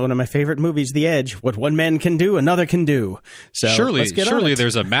in one of my favorite movies, The Edge, what one man can do, another can do. So surely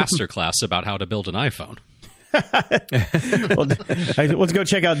there's a masterclass about how to build an iPhone. Well, let's go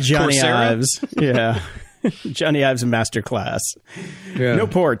check out Johnny Ives. Yeah. Johnny Ives masterclass. Yeah. No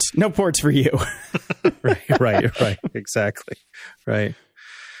ports for you. Right. Exactly. Right.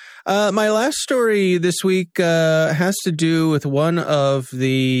 My last story this week has to do with one of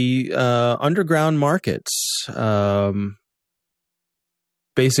the underground markets,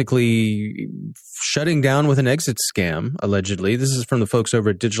 basically shutting down with an exit scam, allegedly. This is from the folks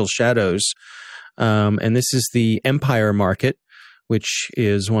over at Digital Shadows, and this is the Empire Market, which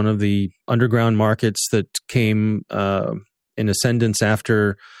is one of the underground markets that came in ascendance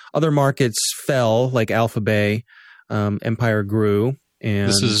after other markets fell, like Alphabay. Empire grew. And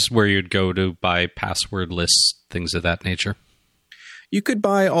this is where you'd go to buy passwordless things of that nature. You could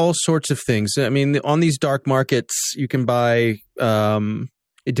buy all sorts of things. I mean, on these dark markets, you can buy.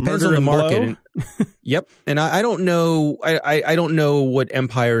 It depends on the market. Yep, and I don't know. I don't know what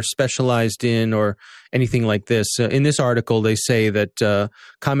Empire specialized in or anything like this. In this article, they say that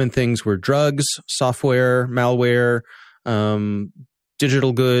common things were drugs, software, malware,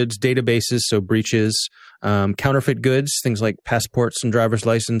 digital goods, databases, so breaches. Counterfeit goods, things like passports and driver's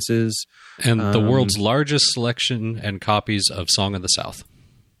licenses. And the world's largest selection and copies of Song of the South.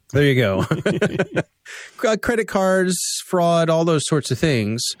 There you go. Credit cards, fraud, all those sorts of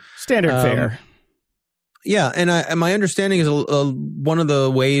things. Standard fare. Yeah, and my understanding is one of the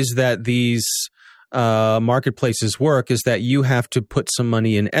ways that these marketplaces work is that you have to put some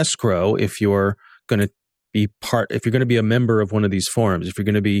money in escrow if you're going to be a member of one of these forums, if you're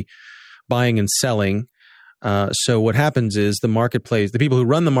going to be buying and selling. So what happens is the people who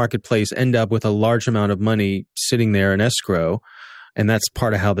run the marketplace end up with a large amount of money sitting there in escrow, and that's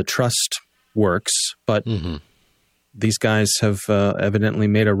part of how the trust works. But these guys have evidently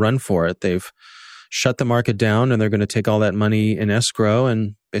made a run for it. They've shut the market down, and they're going to take all that money in escrow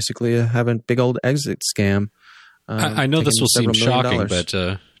and basically have a big old exit scam. I know this will seem shocking, but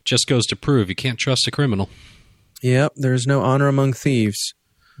just goes to prove you can't trust a criminal. Yep, there's no honor among thieves.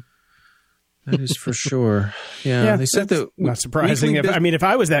 That is for sure. Yeah, they said that. Not surprising. If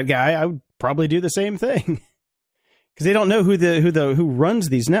I was that guy, I would probably do the same thing because they don't know who runs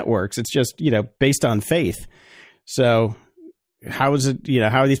these networks. It's just based on faith. So how is it?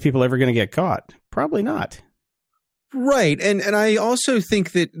 How are these people ever going to get caught? Probably not. Right. And I also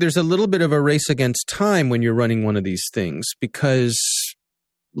think that there's a little bit of a race against time when you're running one of these things, because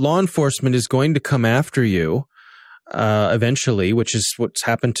law enforcement is going to come after you eventually, which is what's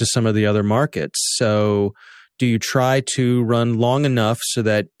happened to some of the other markets. So do you try to run long enough so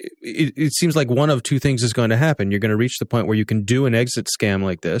that it seems like one of two things is going to happen? You're going to reach the point where you can do an exit scam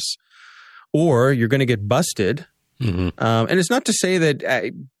like this, or you're going to get busted. Mm-hmm. And it's not to say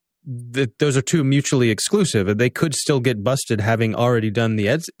that those are two mutually exclusive. They could still get busted having already done the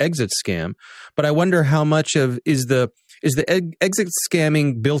exit scam. But I wonder how much of is the exit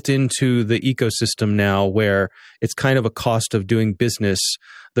scamming built into the ecosystem now, where it's kind of a cost of doing business,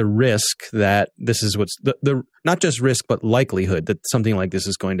 the risk that this is what's the not just risk, but likelihood that something like this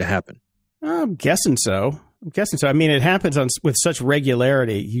is going to happen. I'm guessing so. I mean, it happens with such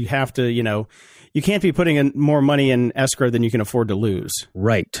regularity. You have to, you can't be putting in more money in escrow than you can afford to lose.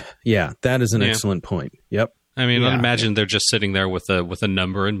 Right. Yeah, that is an excellent point. Yep. I mean, I imagine they're just sitting there with a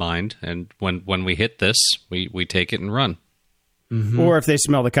number in mind, and when we hit this, we take it and run. Mm-hmm. Or if they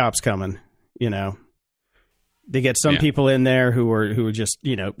smell the cops coming, they get some people in there who are just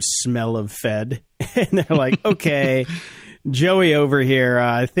smell of Fed, and they're like, okay, Joey over here,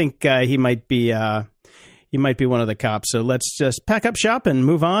 I think he might be one of the cops. So let's just pack up shop and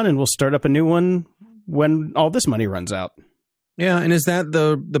move on, and we'll start up a new one when all this money runs out. Yeah, and is that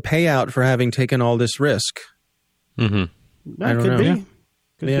the payout for having taken all this risk? Mm-hmm. I don't know.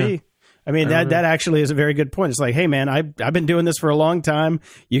 Could be. I mean, that actually is a very good point. It's like, hey, man, I've been doing this for a long time.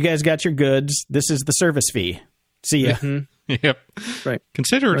 You guys got your goods. This is the service fee. See ya. Mm-hmm. Yep. Right.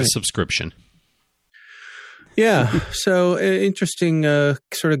 Consider it a subscription. Yeah. So interesting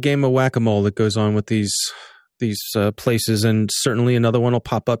sort of game of whack-a-mole that goes on with these places, and certainly another one will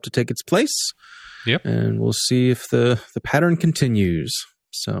pop up to take its place. Yep. And we'll see if the pattern continues.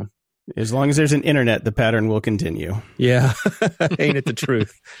 So as long as there's an internet, the pattern will continue. Yeah. Ain't it the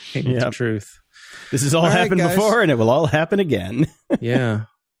truth? Ain't it the truth? This has all happened before, and it will all happen again. Yeah.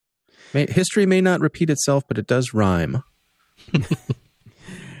 History may not repeat itself, but it does rhyme.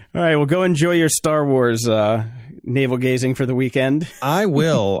 All right, well, go enjoy your Star Wars navel gazing for the weekend. I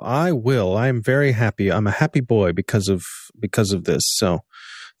will. I'm very happy. I'm a happy boy because of this. So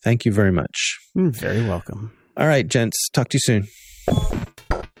thank you very much. You're very welcome. All right, gents. Talk to you soon.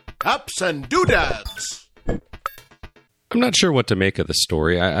 Ups and doodads. I'm not sure what to make of the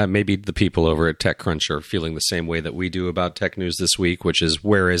story. Maybe the people over at TechCrunch are feeling the same way that we do about tech news this week, which is,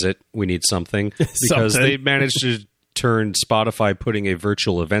 where is it? We need something. Because they managed to turn Spotify putting a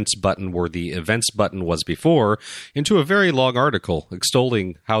virtual events button where the events button was before into a very long article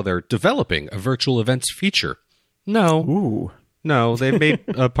extolling how they're developing a virtual events feature. No, they made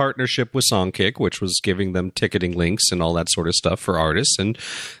a partnership with Songkick, which was giving them ticketing links and all that sort of stuff for artists. And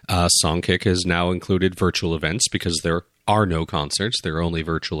Songkick has now included virtual events because there are no concerts. There are only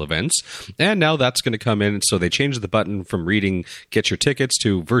virtual events. And now that's going to come in. So they changed the button from reading "Get your tickets"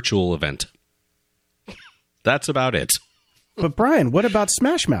 to "Virtual event." That's about it. But Brian, what about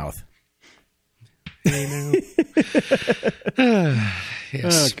Smash Mouth? Yes.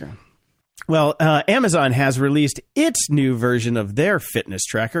 Okay. Well, Amazon has released its new version of their fitness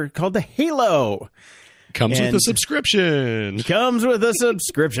tracker called the Halo. Comes with a subscription. That's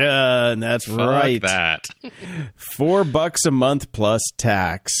right. That. $4 a month plus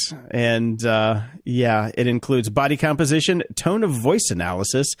tax. And it includes body composition, tone of voice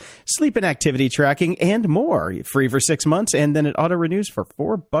analysis, sleep and activity tracking, and more. Free for 6 months, and then it auto renews for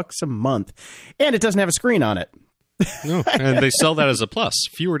 $4 a month. And it doesn't have a screen on it. No, and they sell that as a plus.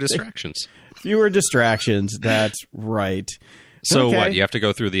 Fewer distractions. That's right. So what? You have to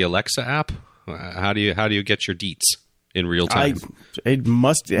go through the Alexa app? How do you get your deets in real time? It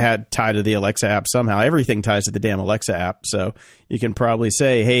must have tied to the Alexa app somehow. Everything ties to the damn Alexa app. So you can probably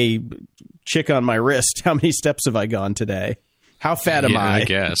say, hey, chick on my wrist, how many steps have I gone today? How fat am I? I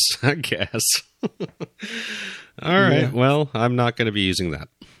guess. All right. Yeah. Well, I'm not going to be using that.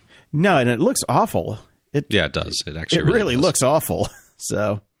 No, and it looks awful. It does. It actually really looks awful.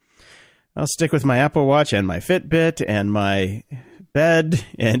 So I'll stick with my Apple Watch and my Fitbit and my bed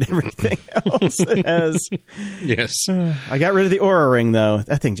and everything else it has. Yes. I got rid of the Oura Ring, though.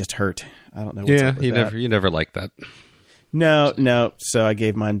 That thing just hurt. I don't know what's up with that. You never liked that. No. So I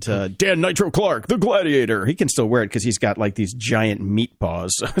gave mine to Dan Nitro Clark, the Gladiator. He can still wear it because he's got like these giant meat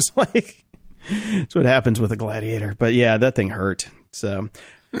paws. So it's like, that's what happens with a Gladiator. But yeah, that thing hurt. So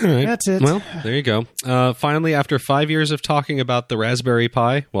all right. That's it. Well, there you go. Finally, after 5 years of talking about the Raspberry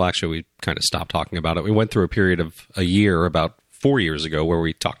Pi, well, actually, we kind of stopped talking about it. We went through a period of a year about 4 years ago where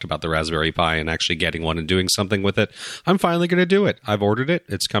we talked about the Raspberry Pi and actually getting one and doing something with it. I'm finally going to do it. I've ordered it.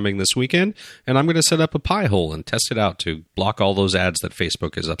 It's coming this weekend, and I'm going to set up a Pi hole and test it out to block all those ads that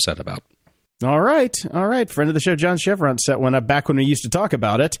Facebook is upset about. All right. Friend of the show, John Chevron, set one up back when we used to talk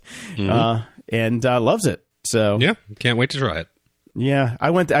about it, and loves it. So yeah, can't wait to try it. Yeah,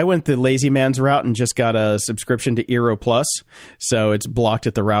 I went the lazy man's route and just got a subscription to Eero Plus, so it's blocked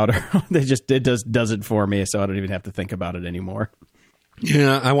at the router. It does it for me, so I don't even have to think about it anymore.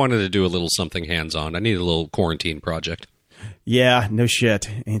 Yeah, I wanted to do a little something hands-on. I need a little quarantine project. Yeah, no shit.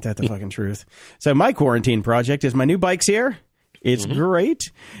 Ain't that the fucking truth? So my quarantine project is my new bike's here. It's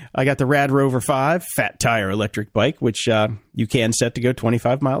great. I got the Rad Rover 5 fat tire electric bike, which you can set to go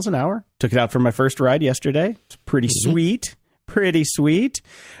 25 miles an hour. Took it out for my first ride yesterday. It's pretty sweet. Pretty sweet.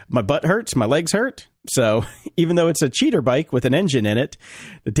 My butt hurts. My legs hurt. So even though it's a cheater bike with an engine in it,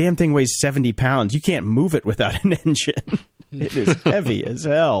 the damn thing weighs 70 pounds. You can't move it without an engine. It is heavy as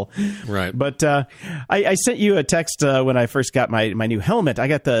hell. Right. But I sent you a text when I first got my new helmet. I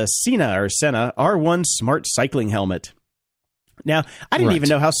got the Sena R1 Smart Cycling Helmet. Now, I didn't even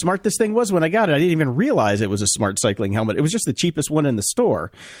know how smart this thing was when I got it. I didn't even realize it was a smart cycling helmet. It was just the cheapest one in the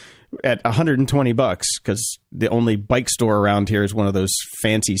store at $120 because the only bike store around here is one of those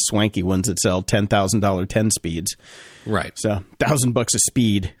fancy swanky ones that sell $10,000 10 speeds. Right. So $1,000 a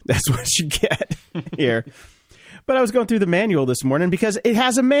speed. That's what you get here. But I was going through the manual this morning because it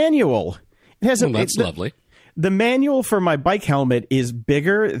has a manual. It has that's lovely. The manual for my bike helmet is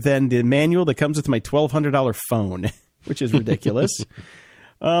bigger than the manual that comes with my $1,200 phone, which is ridiculous.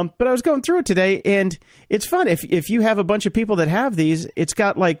 But I was going through it today, and it's fun. If you have a bunch of people that have these, it's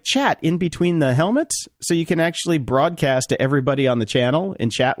got like chat in between the helmets, so you can actually broadcast to everybody on the channel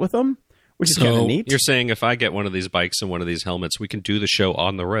and chat with them, which is kind of neat. You're saying if I get one of these bikes and one of these helmets, we can do the show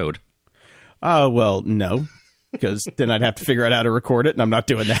on the road? Oh, well, no, because then I'd have to figure out how to record it, and I'm not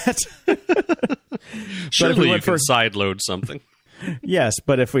doing that. Surely you can sideload something. Yes,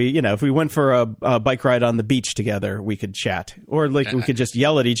 but if we went for a bike ride on the beach together, we could chat, or we could just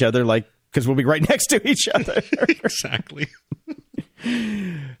yell at each other, because we'll be right next to each other. Exactly.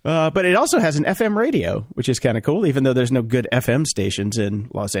 But it also has an FM radio, which is kind of cool, even though there's no good FM stations in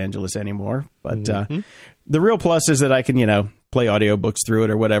Los Angeles anymore. But the real plus is that I can, play audiobooks through it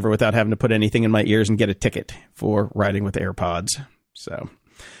or whatever without having to put anything in my ears and get a ticket for riding with AirPods. So.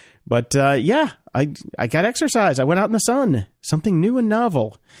 But, I got exercise. I went out in the sun, something new and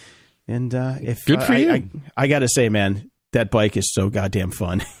novel. And good for you. I got to say, man, that bike is so goddamn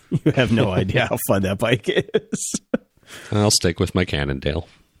fun. You have no idea how fun that bike is. I'll stick with my Cannondale.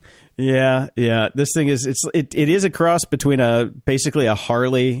 Yeah. This thing is it is a cross between basically a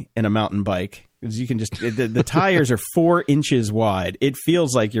Harley and a mountain bike. You can just the tires are 4 inches wide. It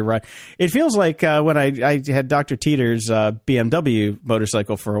feels like you're right. It feels like when I had Dr. Teeter's BMW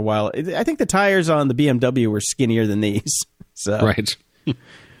motorcycle for a while. I think the tires on the BMW were skinnier than these. So right,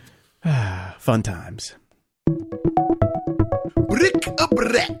 fun times.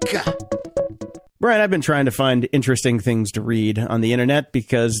 Brian, I've been trying to find interesting things to read on the internet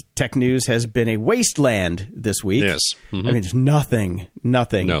because tech news has been a wasteland this week. Yes. I mean, there's nothing.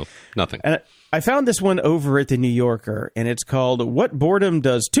 No, nothing. And I found this one over at the New Yorker, and it's called What Boredom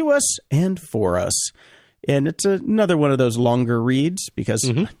Does to Us and For Us. And it's another one of those longer reads because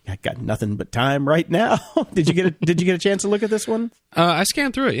I got nothing but time right now. Did you get a chance to look at this one? I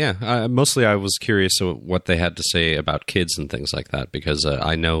scanned through it, yeah. Mostly I was curious what they had to say about kids and things like that because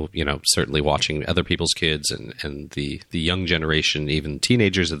I know, certainly watching other people's kids and the young generation, even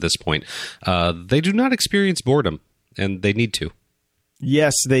teenagers at this point, they do not experience boredom, and they need to.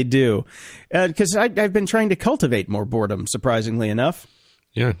 Yes, they do. Because I've been trying to cultivate more boredom, surprisingly enough.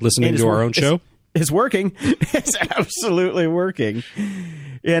 Yeah, listening to our own show. It's working. It's absolutely working.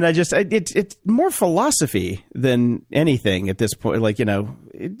 And it's more philosophy than anything at this point.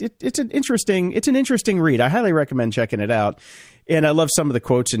 It's an interesting read. I highly recommend checking it out. And I love some of the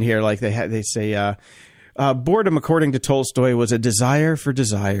quotes in here. Like they say, boredom, according to Tolstoy, was a desire for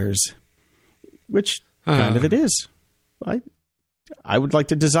desires, which kind of it is. I would like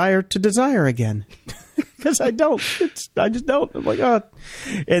to desire again. Because I don't. I just don't. I'm like, oh.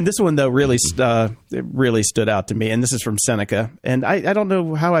 And this one, though, really stood out to me. And this is from Seneca. And I don't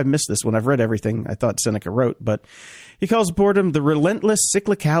know how I missed this one. I've read everything I thought Seneca wrote. But he calls boredom the relentless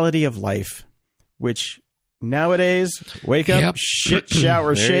cyclicality of life, which nowadays, wake up, shit,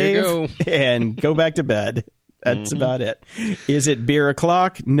 shower, shave, and go back to bed. That's about it. Is it beer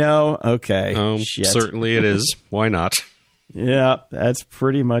o'clock? No? Okay. Shit. Certainly it is. Why not? Yeah, that's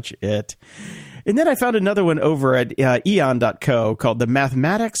pretty much it. And then I found another one over at eon.co called The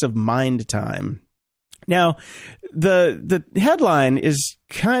Mathematics of Mind Time. Now, the headline is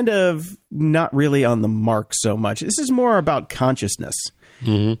kind of not really on the mark so much. This is more about consciousness.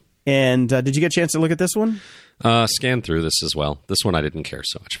 Mm-hmm. And did you get a chance to look at this one? Scan through this as well. This one I didn't care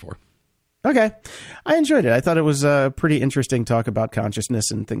so much for. Okay. I enjoyed it. I thought it was a pretty interesting talk about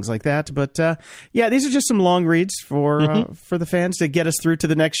consciousness and things like that. But yeah, these are just some long reads for the fans to get us through to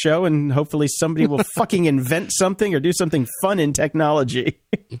the next show. And hopefully somebody will fucking invent something or do something fun in technology.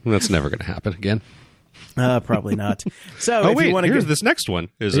 That's never going to happen again. Probably not. So, here's this next one.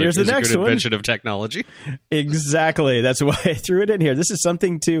 Here's the next good invention of technology. Exactly. That's why I threw it in here. This is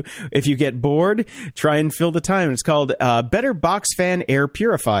something to, if you get bored, try and fill the time. It's called Better Box Fan Air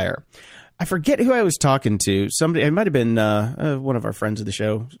Purifier. I forget who I was talking to. Somebody, it might have been one of our friends of the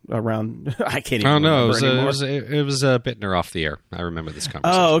show around. I can't even remember anymore. It was Bittner off the air. I remember this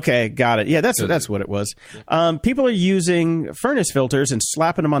conversation. Oh, okay. Got it. Yeah, that's what it was. People are using furnace filters and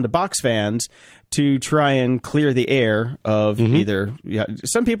slapping them onto box fans to try and clear the air of either. Yeah,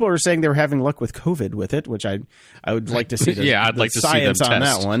 some people are saying they're having luck with COVID with it, which I would like to see. I'd like to see them test. On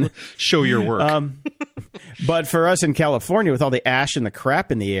that one. Show your work. But for us in California, with all the ash and the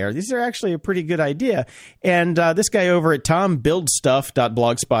crap in the air, these are actually a pretty good idea. And this guy over at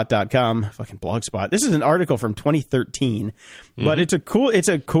tombuildstuff.blogspot.com, fucking blogspot. This is an article from 2013, but it's a cool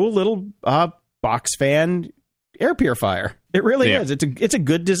little box fan air purifier. It really is. It's a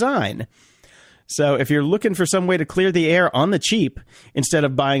good design. So if you're looking for some way to clear the air on the cheap, instead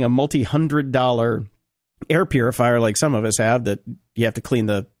of buying a $multi-$100 air purifier like some of us have that you have to clean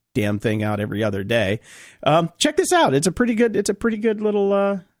the damn thing out every other day, check this out. It's a pretty good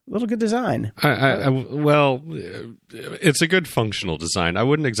little good design. Well, it's a good functional design. I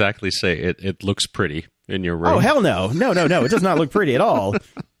wouldn't exactly say it looks pretty in your room. Oh, hell no. No. It does not look pretty at all.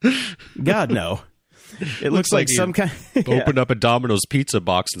 God, no. It looks like some kind... opened up a Domino's pizza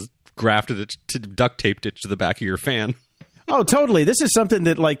box and grafted it, duct taped it to the back of your fan. Oh, totally. This is something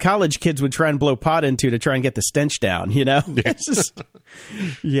that like college kids would try and blow pot into to try and get the stench down, you know? This is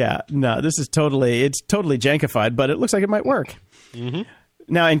totally jankified, but it looks like it might work. Mm-hmm.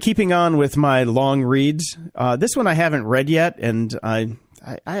 Now, in keeping on with my long reads, this one I haven't read yet, and I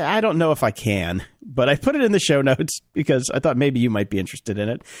don't know if I can, but I put it in the show notes because I thought maybe you might be interested in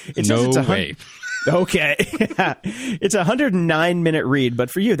it. No way. Okay. It's a 109-minute read, but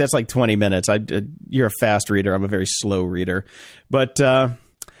for you, that's like 20 minutes. You're a fast reader. I'm a very slow reader. But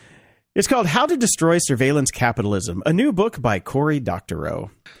it's called How to Destroy Surveillance Capitalism, a new book by Cory Doctorow.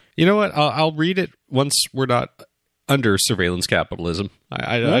 You know what? I'll read it once we're not under surveillance capitalism.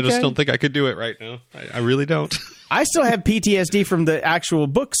 I just don't think I could do it right now. I really don't. I still have PTSD from the actual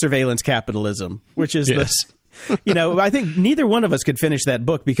book Surveillance Capitalism, which is I think neither one of us could finish that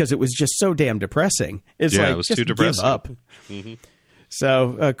book because it was just so damn depressing. It was too depressing. Give up. Mm-hmm.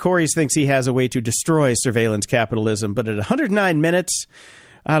 So Cory thinks he has a way to destroy surveillance capitalism, but at 109 minutes,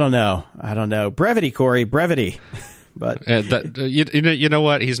 I don't know. Brevity, Cory, brevity. But you know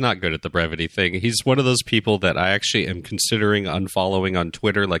what? He's not good at the brevity thing. He's one of those people that I actually am considering unfollowing on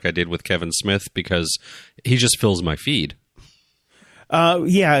Twitter, like I did with Kevin Smith, because he just fills my feed.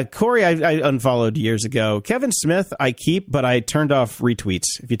 Cory, I unfollowed years ago. Kevin Smith, I keep, but I turned off retweets.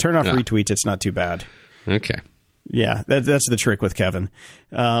 If you turn off retweets, it's not too bad. Okay. Yeah, that's the trick with Kevin.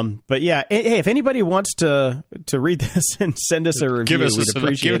 But yeah, hey, if anybody wants to read this and send us a review, we'd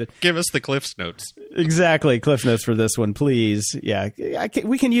appreciate it. Give us the Cliff's Notes. Exactly, Cliff Notes for this one, please. Yeah,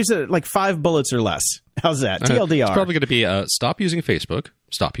 we can use it like 5 bullets or less. How's that? TLDR. It's probably going to be stop using Facebook,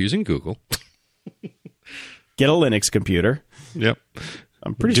 stop using Google. Get a Linux computer. Yep.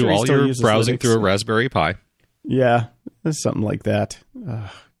 I'm pretty sure he all still your browsing Linux. Through a Raspberry Pi. Yeah, something like that.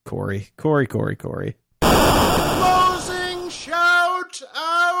 Cory. Closing shout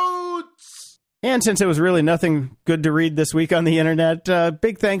outs. And since it was really nothing good to read this week on the internet,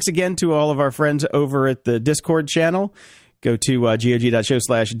 big thanks again to all of our friends over at the Discord channel. Go to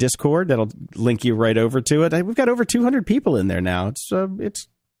GOG.show/Discord. That'll link you right over to it. We've got over 200 people in there now. It's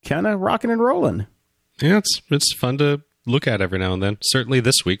kind of rocking and rolling. Yeah, it's fun to look at every now and then. Certainly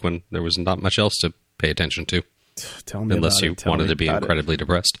this week when there was not much else to pay attention to. Tell me unless you wanted to be incredibly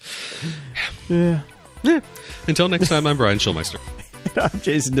depressed. Yeah. Until next time, I'm Brian Schulmeister. I'm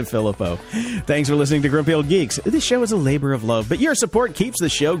Jason DeFilippo. Thanks for listening to Grumpy Old Geeks. This show is a labor of love, but your support keeps the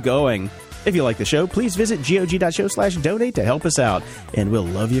show going. If you like the show, please visit GOG.show/donate to help us out, and we'll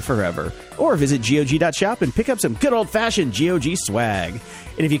love you forever. Or visit GOG.shop and pick up some good old-fashioned GOG swag.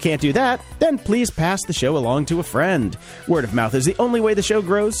 And if you can't do that, then please pass the show along to a friend. Word of mouth is the only way the show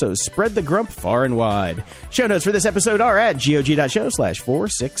grows, so spread the grump far and wide. Show notes for this episode are at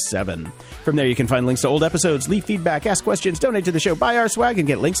GOG.show/467. From there, you can find links to old episodes, leave feedback, ask questions, donate to the show, buy our swag, and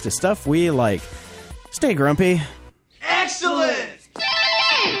get links to stuff we like. Stay grumpy.